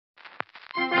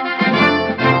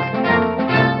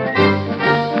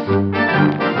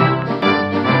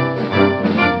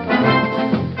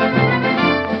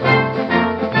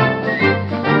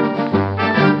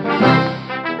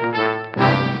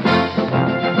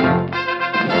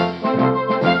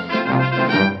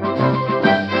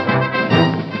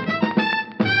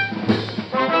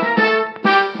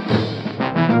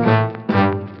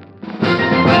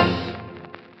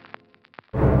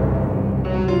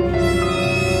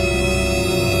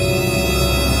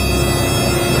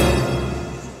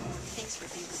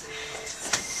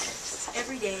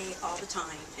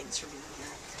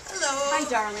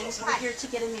to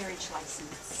get a marriage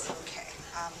license. Okay.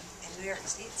 In New York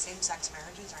State, same-sex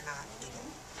marriages are not legal.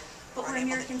 But we're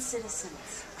American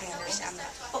citizens. I understand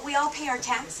that. But we all pay our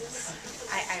taxes.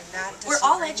 I'm not disagreeing. We're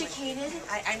all educated.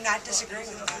 I'm not disagreeing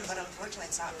with that, but unfortunately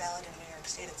it's not valid in New York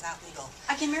State. It's not legal.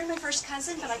 I can marry my first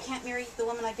cousin, but I can't marry the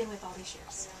woman I've been with all these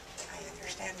years. I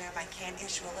understand, ma'am. I can't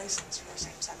issue a license for a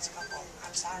same-sex couple.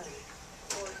 I'm sorry.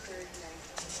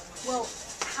 Well,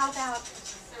 how about,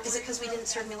 is it because we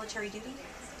didn't serve military duty?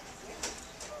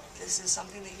 This is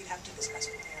something that you'd have to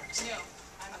discuss with New York State.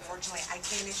 Unfortunately, I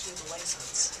can't issue the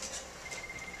license.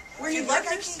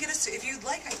 If you'd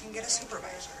like, I can get a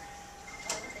supervisor.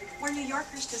 We're New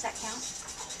Yorkers. Does that count?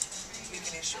 You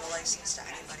can issue a license to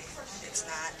anybody. It's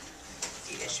not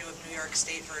the issue of New York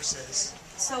State versus.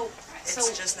 So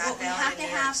just not what we valid have in to New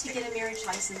York have to State. get a marriage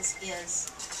license is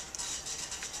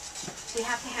we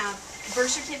have to have birth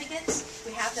certificates.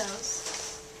 We have those.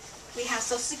 We have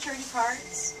Social Security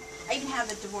cards. I even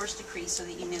have a divorce decree so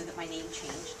that you knew that my name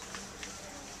changed.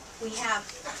 We have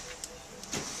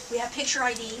picture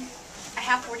ID. I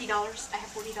have $40. I have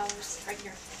 $40 right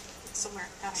here. It's somewhere.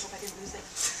 God, I hope I didn't lose it.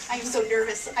 I am so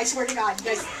nervous. I swear to God, you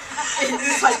guys.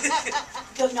 It's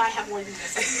like, no, I have more than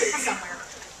this. I can put it somewhere.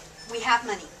 We have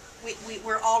money.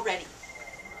 We're all ready.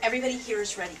 Everybody here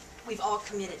is ready. We've all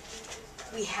committed.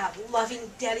 We have loving,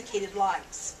 dedicated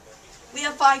lives. We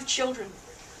have 5 children.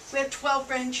 We have 12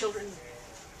 grandchildren.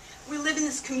 We live in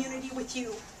this community with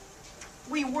you.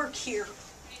 We work here.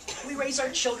 We raise our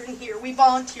children here. We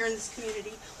volunteer in this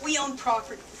community. We own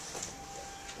property.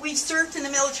 We've served in the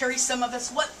military, some of us.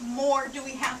 What more do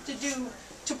we have to do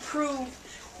to prove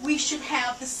we should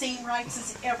have the same rights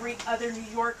as every other New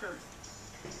Yorker?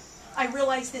 I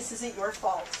realize this isn't your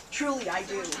fault. Truly, I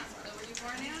do.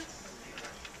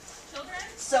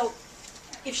 So,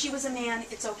 if she was a man,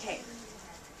 it's okay.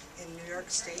 In New York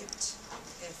State,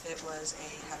 if it was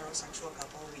a heterosexual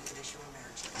couple, we could issue a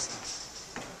marriage license.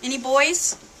 Any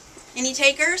boys? Any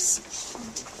takers?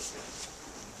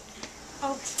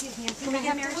 Oh, excuse me. Can we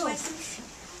get a marriage license?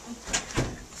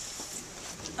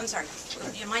 I'm sorry.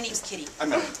 Yeah, my name's Kitty.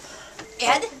 I'm Ed.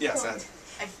 Ed? Yes, Ed.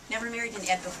 I've never married an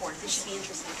Ed before. This should be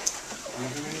interesting.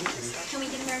 Can we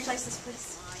get a marriage license,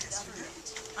 please?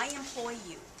 I employ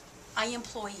you. I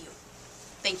employ you.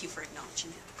 Thank you for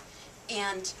acknowledging that.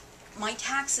 And my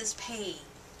taxes pay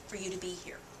for you to be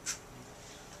here.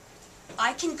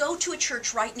 I can go to a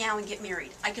church right now and get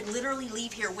married. I could literally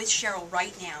leave here with Cheryl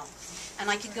right now. And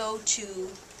I could go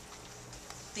to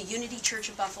the Unity Church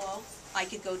of Buffalo. I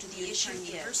could go to the issue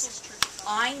is,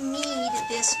 I need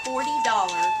this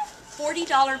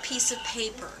 $40 piece of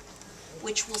paper,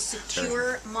 which will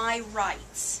secure my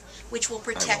rights, which will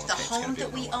protect the home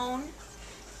that we own,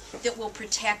 that will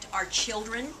protect our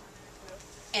children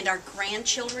and our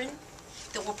grandchildren,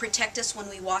 that will protect us when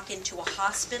we walk into a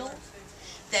hospital.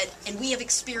 And we have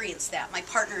experienced that. My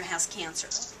partner has cancer,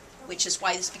 which is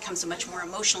why this becomes a much more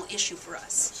emotional issue for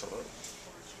us. Absolutely.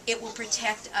 It will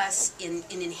protect us in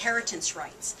inheritance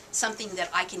rights, something that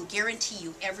I can guarantee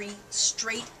you every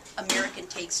straight American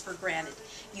takes for granted.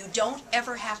 You don't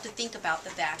ever have to think about the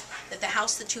fact that the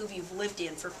house the two of you have lived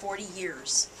in for 40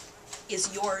 years is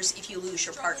yours if you lose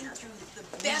your partner.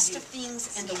 The best of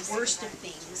things and the worst of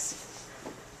things.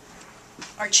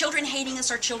 Our children hating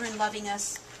us, our children loving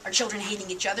us, our children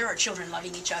hating each other, our children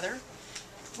loving each other.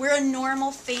 We're a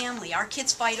normal family. Our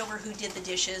kids fight over who did the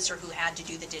dishes or who had to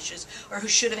do the dishes or who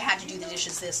should have had to do the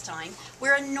dishes this time.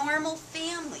 We're a normal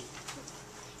family.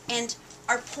 And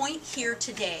our point here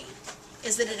today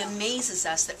is that it amazes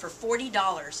us that for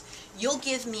 $40, you'll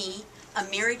give me a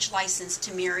marriage license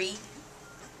to marry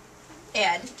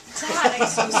Ed. God, I'm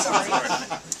so sorry.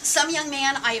 Some young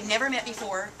man I have never met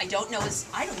before. I don't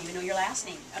even know your last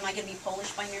name. Am I going to be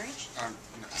Polish by marriage? No.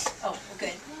 Oh, well,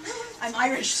 good. I'm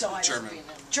Irish, so I... German.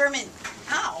 German.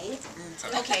 How?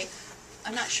 Sorry. Okay.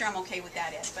 I'm not sure I'm okay with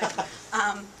that, Ed, but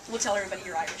we'll tell everybody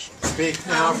you're Irish. Speak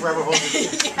now, forever hold your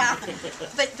peace. Yeah.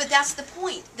 But that's the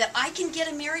point, that I can get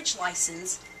a marriage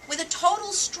license with a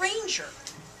total stranger.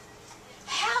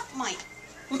 Half my...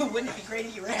 Wouldn't it be great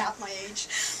if you were half my age?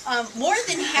 More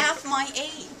than half my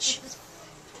age.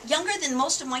 Younger than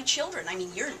most of my children. I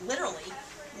mean, you're literally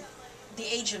the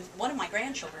age of one of my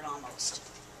grandchildren almost.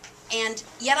 And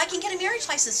yet I can get a marriage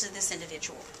license to this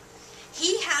individual.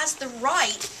 He has the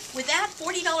right, with that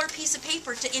 $40 piece of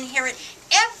paper, to inherit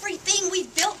everything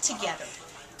we've built together.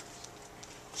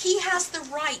 He has the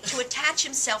right to attach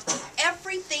himself to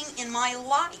everything in my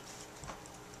life.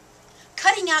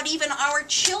 Cutting out even our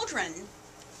children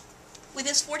with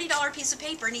this $40 piece of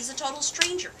paper, and he's a total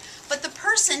stranger. But the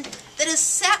person that has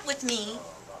sat with me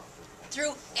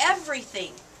through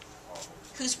everything,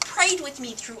 who's prayed with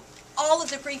me through all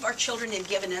of the grief our children have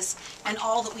given us and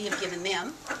all that we have given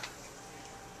them,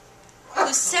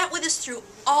 who sat with us through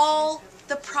all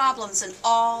the problems and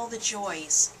all the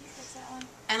joys.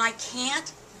 And I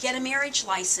can't get a marriage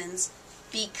license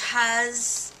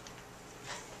because...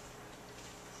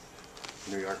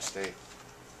 New York State.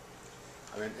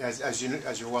 I mean, as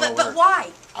you're well aware. But why?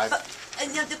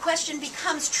 The question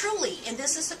becomes truly, and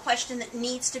this is the question that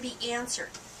needs to be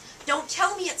answered. Don't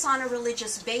tell me it's on a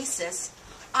religious basis.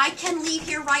 I can leave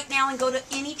here right now and go to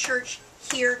any church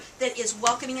here that is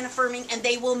welcoming and affirming, and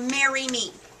they will marry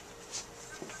me.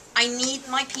 I need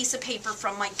my piece of paper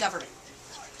from my government.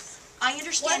 I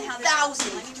understand how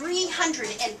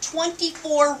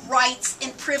 1,324 rights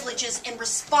and privileges and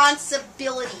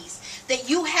responsibilities that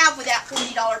you have with that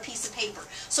 $40 piece of paper.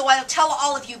 So I'll tell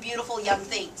all of you beautiful young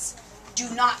things, do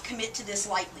not commit to this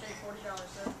lightly.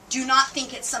 Do not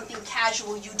think it's something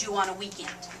casual you do on a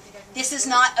weekend. This is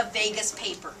not a Vegas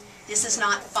paper. This is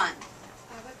not fun.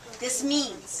 This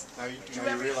means... Now you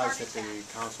realize that the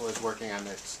council is working on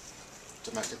its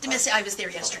domestic... I was there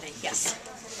yesterday, yes.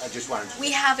 I just wanted to...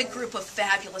 We have a group of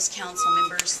fabulous council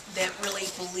members that really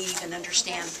believe and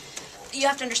understand. You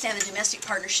have to understand the domestic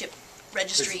partnership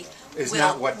registry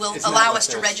will allow us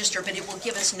to register, but it will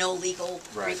give us no legal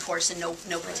recourse and no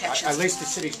protections. At least the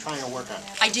city's trying to work on it.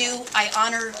 I do. I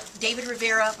honor David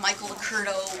Rivera, Michael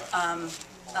Licurdo,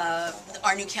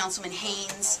 our new councilman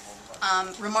Haynes,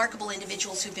 remarkable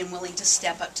individuals who've been willing to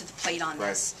step up to the plate on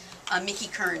this. Mickey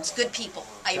Kearns, good people.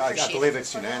 I appreciate it. I believe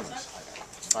it's unanimous.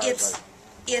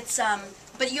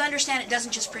 But you understand it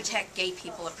doesn't just protect gay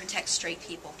people, it protects straight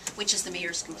people, which is the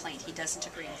mayor's complaint. He doesn't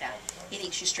agree with that. He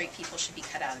thinks you straight people should be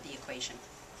cut out of the equation.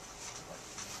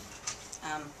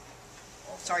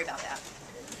 Sorry about that.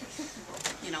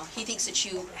 You know, he thinks that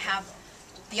you have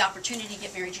the opportunity to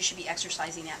get married, you should be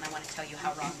exercising that, and I want to tell you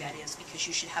how wrong that is, because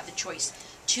you should have the choice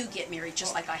to get married,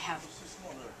 just like I have.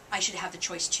 I should have the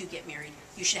choice to get married.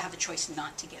 You should have the choice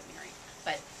not to get married.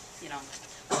 But, you know,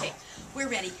 okay, we're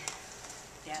ready.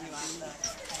 You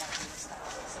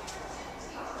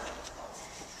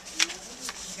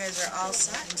guys are all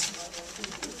set.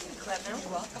 You're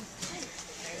welcome.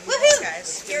 Woohoo!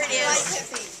 Guys. Here it is.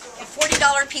 A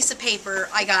 $40 piece of paper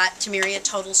I got to marry a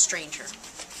total stranger.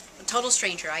 A total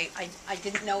stranger. I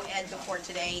didn't know Ed before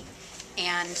today,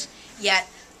 and yet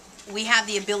we have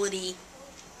the ability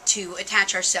to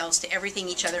attach ourselves to everything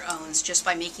each other owns just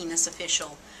by making this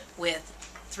official with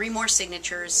 3 more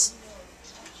signatures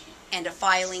and a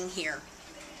filing here,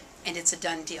 and it's a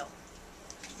done deal.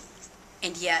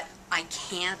 And yet, I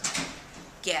can't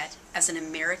get, as an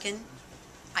American,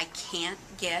 I can't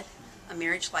get a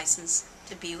marriage license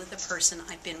to be with the person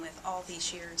I've been with all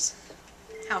these years.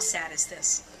 How sad is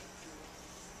this?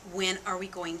 When are we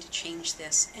going to change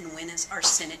this, and when is our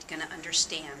Senate going to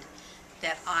understand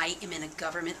that I am in a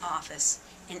government office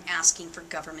and asking for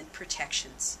government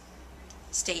protections?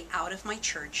 Stay out of my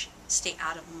church, stay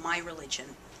out of my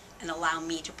religion, and allow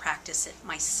me to practice it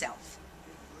myself.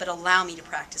 But allow me to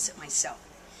practice it myself.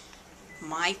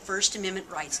 My First Amendment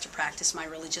rights to practice my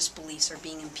religious beliefs are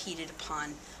being impeded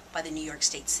upon by the New York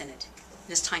State Senate.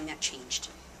 It is time that changed.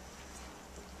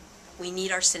 We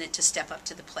need our Senate to step up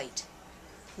to the plate.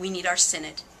 We need our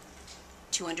Senate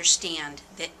to understand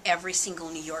that every single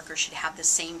New Yorker should have the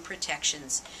same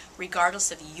protections,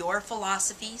 regardless of your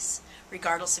philosophies,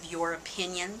 regardless of your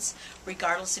opinions,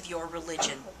 regardless of your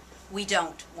religion. We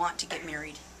don't want to get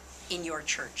married in your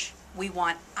church. We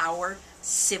want our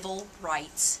civil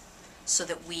rights so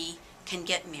that we can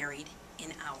get married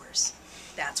in ours.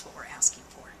 That's what we're asking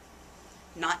for.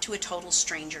 Not to a total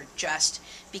stranger just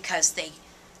because they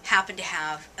happen to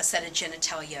have a set of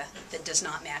genitalia that does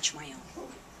not match my own.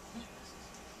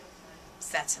 It's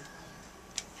that simple.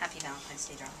 Happy Valentine's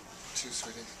Day, darling. Too,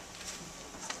 sweetie.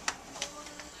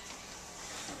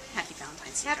 Happy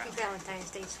Valentine's Day, Happy darling.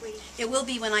 Valentine's Day, sweetie. It will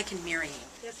be when I can marry you.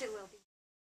 Yes, it will be.